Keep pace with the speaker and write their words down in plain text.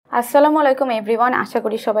আসসালামু আলাইকুম এভরিওয়ান, আশা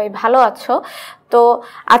করি সবাই ভালো আছো। তো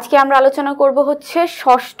আজকে আমরা আলোচনা করব হচ্ছে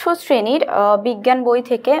ষষ্ঠ শ্রেণীর বিজ্ঞান বই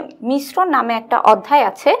থেকে মিশ্রণ নামে একটা অধ্যায়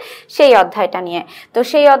আছে, সেই অধ্যায়টা নিয়ে। তো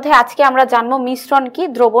সেই অধ্যায়ে আজকে আমরা জানবো মিশ্রণ কি,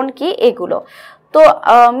 দ্রবণ কি, এগুলো। তো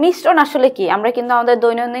মিশ্রণ আসলে কি? আমরা কিন্তু আমাদের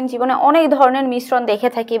দৈনন্দিন জীবনে অনেক ধরনের মিশ্রণ দেখে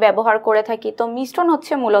থাকি, ব্যবহার করে থাকি। তো মিশ্রণ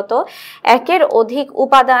হচ্ছে মূলত একের অধিক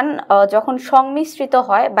উপাদান যখন সংমিশ্রিত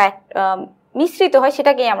হয় বা মিশ্রিত হয়,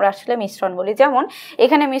 সেটাকেই আমরা আসলে মিশ্রণ বলি। যেমন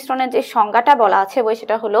এখানে মিশ্রণের যে সংজ্ঞাটা বলা আছে বই,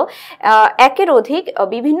 সেটা হলো একের অধিক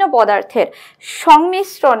বিভিন্ন পদার্থের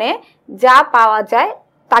সংমিশ্রণে যা পাওয়া যায়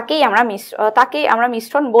তাকেই আমরা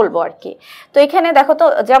মিশ্রণ বলবো আর কি। তো এখানে দেখো তো,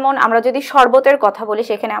 যেমন আমরা যদি শরবতের কথা বলি,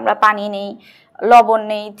 সেখানে আমরা পানি নেই, লবণ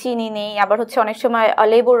নেই, চিনি নেই, আবার হচ্ছে অনেক সময়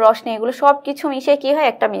লেবুর রস নেই, এগুলো সব কিছু মিশে কি হয়,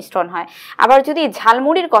 একটা মিশ্রণ হয়। আবার যদি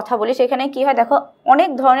ঝালমুড়ির কথা বলি, সেখানে কি হয় দেখো, অনেক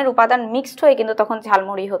ধরনের উপাদান মিক্সড হয়ে কিন্তু তখন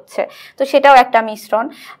ঝালমুড়ি হচ্ছে, তো সেটাও একটা মিশ্রণ।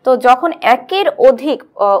 তো যখন একের অধিক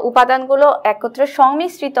উপাদানগুলো একত্রে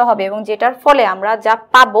সংমিশ্রিত হবে এবং যেটার ফলে আমরা যা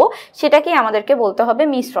পাবো সেটাকেই আমাদেরকে বলতে হবে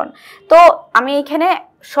মিশ্রণ। তো আমি এখানে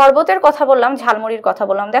শরবতের কথা বললাম, ঝালমুড়ির কথা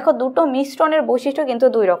বললাম। দেখো, দুটো মিশ্রণের বৈশিষ্ট্য কিন্তু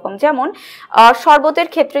দুই রকম। যেমন শরবতের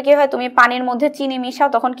ক্ষেত্রে কি হয়, তুমি পানির মধ্যে চিনি মিশাও,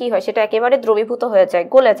 তখন কি হয়, সেটা একেবারে দ্রবীভূত হয়ে যায়,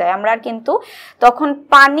 গলে যায়। আমরা কিন্তু তখন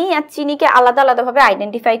পানি আর চিনিকে আলাদা আলাদাভাবে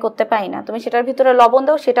আইডেন্টিফাই করতে পারি না। তুমি সেটার ভিতরে লবণ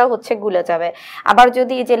দাও, সেটাও হচ্ছে গুলে যাবে। আবার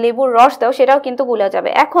যদি যে লেবুর রস দাও, সেটাও কিন্তু গুলে যাবে।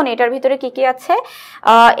 এখন এটার ভিতরে কি কি আছে?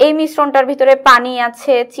 এই মিশ্রণটার ভিতরে পানি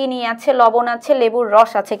আছে, চিনি আছে, লবণ আছে, লেবুর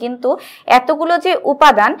রস আছে, কিন্তু এতগুলো যে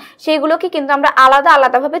উপাদান, সেইগুলোকে কিন্তু আমরা আলাদা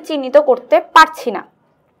আলাদাভাবে চিহ্নিত করতে পারছি না।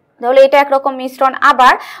 তাহলে এটা একরকম মিশ্রণ।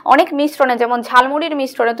 আবার অনেক মিশ্রণে, যেমন ঝালমুড়ির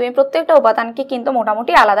মিশ্রণে, তুমি প্রত্যেকটা উপাদানকে কিন্তু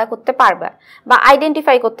মোটামুটি আলাদা করতে পারবে বা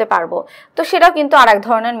আইডেন্টিফাই করতে পারবো, তো সেটাও কিন্তু আরেক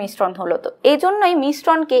ধরনের মিশ্রণ হলো। তো এই জন্যই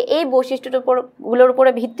মিশ্রণকে এই বৈশিষ্ট্যগুলোর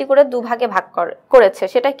উপরে ভিত্তি করে দুভাগে ভাগ করেছে।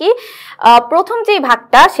 সেটা কি? প্রথম যে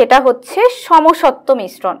ভাগটা, সেটা হচ্ছে সমসত্ব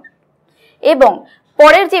মিশ্রণ, এবং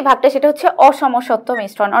পরের যে ভাগটা, সেটা হচ্ছে অসমসত্ব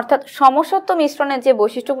মিশ্রণ। অর্থাৎ সমসত্ব মিশ্রণের যে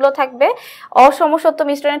বৈশিষ্ট্যগুলো থাকবে, অসমসত্ব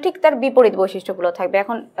মিশ্রণের ঠিক তার বিপরীত বৈশিষ্ট্যগুলো থাকবে।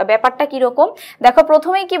 এখন ব্যাপারটা কিরকম দেখো,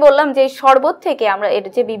 প্রথমেই কি বললাম যে শরবত থেকে আমরা এর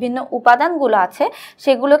যে বিভিন্ন উপাদানগুলো আছে,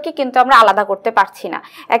 সেগুলোকে কিন্তু আমরা আলাদা করতে পারছি না,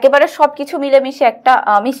 একেবারে সবকিছু মিলেমিশে একটা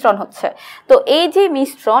মিশ্রণ হচ্ছে। তো এই যে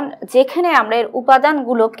মিশ্রণ, যেখানে আমরা এর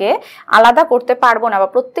উপাদানগুলোকে আলাদা করতে পারবো না বা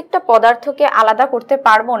প্রত্যেকটা পদার্থকে আলাদা করতে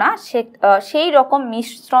পারবো না, সেই রকম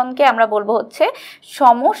মিশ্রণকে আমরা বলবো হচ্ছে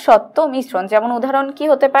সমসত্ব মিশ্রণ। যেমন উদাহরণ কি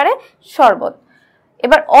হতে পারে? শরবত।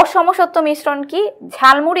 এবার অসমসত্ব মিশ্রণ কি?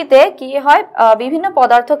 ঝালমুড়িতে কি হয়, বিভিন্ন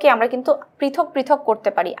পদার্থকে আমরা কিন্তু পৃথক পৃথক করতে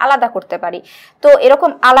পারি, আলাদা করতে পারি। তো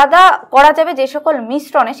এরকম আলাদা করা যাবে যে সকল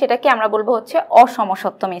মিশ্রণে, সেটাকে আমরা বলবো হচ্ছে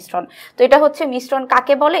অসমসত্ব মিশ্রণ। তো এটা হচ্ছে মিশ্রণ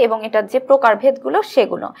কাকে বলে এবং এটার যে প্রকারভেদগুলো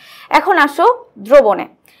সেগুলো। এখন আসো দ্রবণে।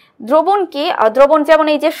 দ্রবণ কি? দ্রবণ যেমন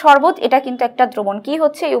এই যে শরবত, এটা কিন্তু একটা দ্রবণ। কি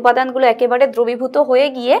হচ্ছে, এই উপাদানগুলো একেবারে দ্রবীভূত হয়ে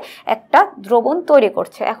গিয়ে একটা দ্রবণ তৈরি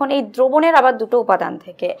করছে। এখন এই দ্রবণের আবার দুটো উপাদান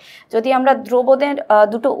থেকে, যদি আমরা দ্রবণের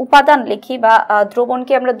দুটো উপাদান লিখি বা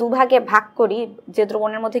দ্রবণকে আমরা দুভাগে ভাগ করি, যে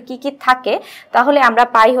দ্রবণের মধ্যে কি কি থাকে, তাহলে আমরা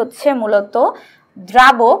পাই হচ্ছে মূলত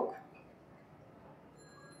দ্রাবক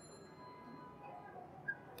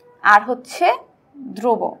আর হচ্ছে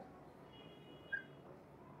দ্রব।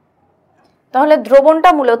 তাহলে দ্রবণটা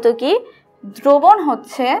মূলত কি? দ্রবণ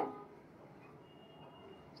হচ্ছে,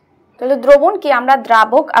 তাহলে দ্রবণ কি? আমরা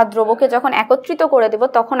দ্রাবক আর দ্রবকে যখন একত্রিত করে দেব,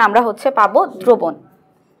 তখন আমরা হচ্ছে পাবো দ্রবণ।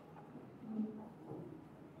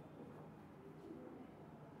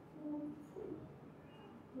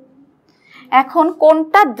 এখন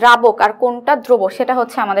কোনটা দ্রাবক আর কোনটা দ্রব, সেটা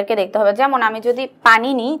হচ্ছে আমাদেরকে দেখতে হবে। যেমন আমি যদি পানি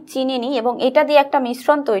নিই, চিনি নিই এবং এটা দিয়ে একটা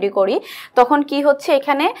মিশ্রণ তৈরি করি, তখন কি হচ্ছে,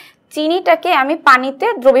 এখানে চিনিটাকে আমি পানিতে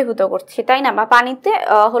দ্রবীভূত করছি, তাই না? বা পানিতে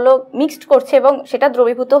হলো মিক্সড করছে এবং সেটা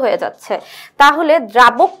দ্রবীভূত হয়ে যাচ্ছে। তাহলে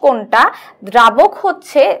দ্রাবক কোনটা? দ্রাবক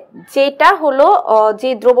হচ্ছে যেটা হলো যে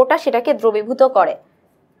দ্রবটা সেটাকে দ্রবীভূত করে।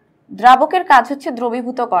 দ্রাবকের কাজ হচ্ছে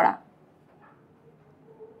দ্রবীভূত করা।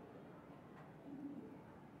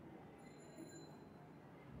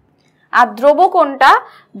 আর দ্রব কোনটা?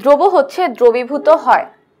 দ্রব হচ্ছে দ্রবীভূত হয়।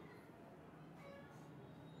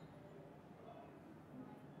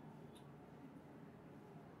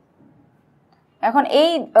 এখন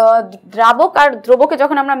এই দ্রাবক আর দ্রবকে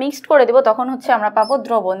যখন আমরা মিক্সড করে দেব, তখন হচ্ছে আমরা পাবো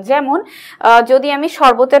দ্রবণ। যেমন যদি আমি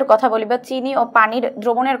শরবতের কথা বলি বা চিনি ও পানির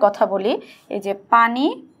দ্রবণের কথা বলি, এই যে পানি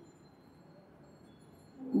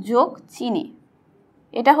যোগ চিনি,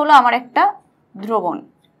 এটা হলো আমার একটা দ্রবণ।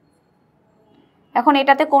 এখন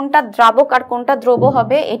এটাতে কোনটা দ্রাবক আর কোনটা দ্রব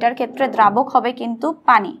হবে? এটার ক্ষেত্রে দ্রাবক হবে কিন্তু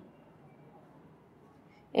পানি,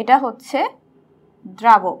 এটা হচ্ছে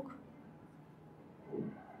দ্রাবক।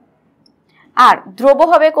 আর দ্রব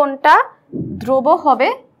হবে কোনটা? দ্রব হবে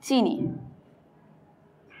চিনি।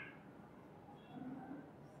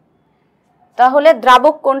 তাহলে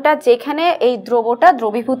দ্রাবক কোনটা? যেখানে এই দ্রবটা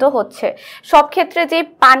দ্রবীভূত হচ্ছে। সব ক্ষেত্রে যে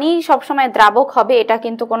পানি সবসময় দ্রাবক হবে এটা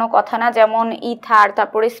কিন্তু কোনো কথা না, যেমন ইথার,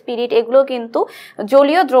 তারপরে স্পিরিট, এগুলো কিন্তু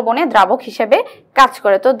জলীয় দ্রবণে দ্রাবক হিসেবে কাজ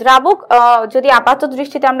করে। তো দ্রাবক যদি আপাত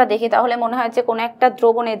দৃষ্টিতে আমরা দেখি তাহলে মনে হয় যে কোনো একটা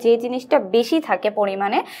দ্রবণে যে জিনিসটা বেশি থাকে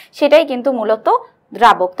পরিমাণে সেটাই কিন্তু মূলত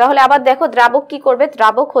দ্রাবক। তাহলে আবার দেখো দ্রাবক কি করবে?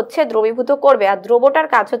 দ্রাবক হচ্ছে দ্রবীভূত করবে, আর দ্রবটার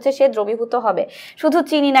কাজ হচ্ছে সে দ্রবীভূত হবে। শুধু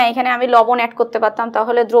চিনি না, এখানে আমি লবণ অ্যাড করতে পারতাম,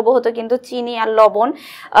 তাহলে দ্রব হতো কিন্তু চিনি আর লবণ।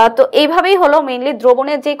 তো এইভাবেই হলো মেইনলি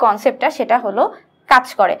দ্রবণের যে কনসেপ্টটা সেটা হলো কাজ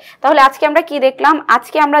করে। তাহলে আজকে আমরা কি দেখলাম?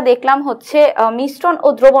 আজকে আমরা দেখলাম হচ্ছে মিশ্রণ ও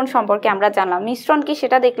দ্রবণ সম্পর্কে আমরা জানলাম। মিশ্রণ কি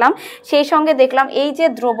সেটা দেখলাম, সেই সঙ্গে দেখলাম এই যে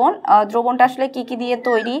দ্রবণটা আসলে কি কি দিয়ে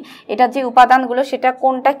তৈরি, এটার যে উপাদানগুলো সেটা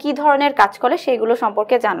কোনটা কি ধরনের কাজ করে সেইগুলো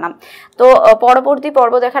সম্পর্কে জানলাম। তো পরবর্তী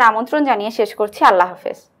পর্ব দেখার আমন্ত্রণ জানিয়ে শেষ করছি। আল্লাহ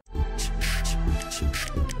হাফেজ।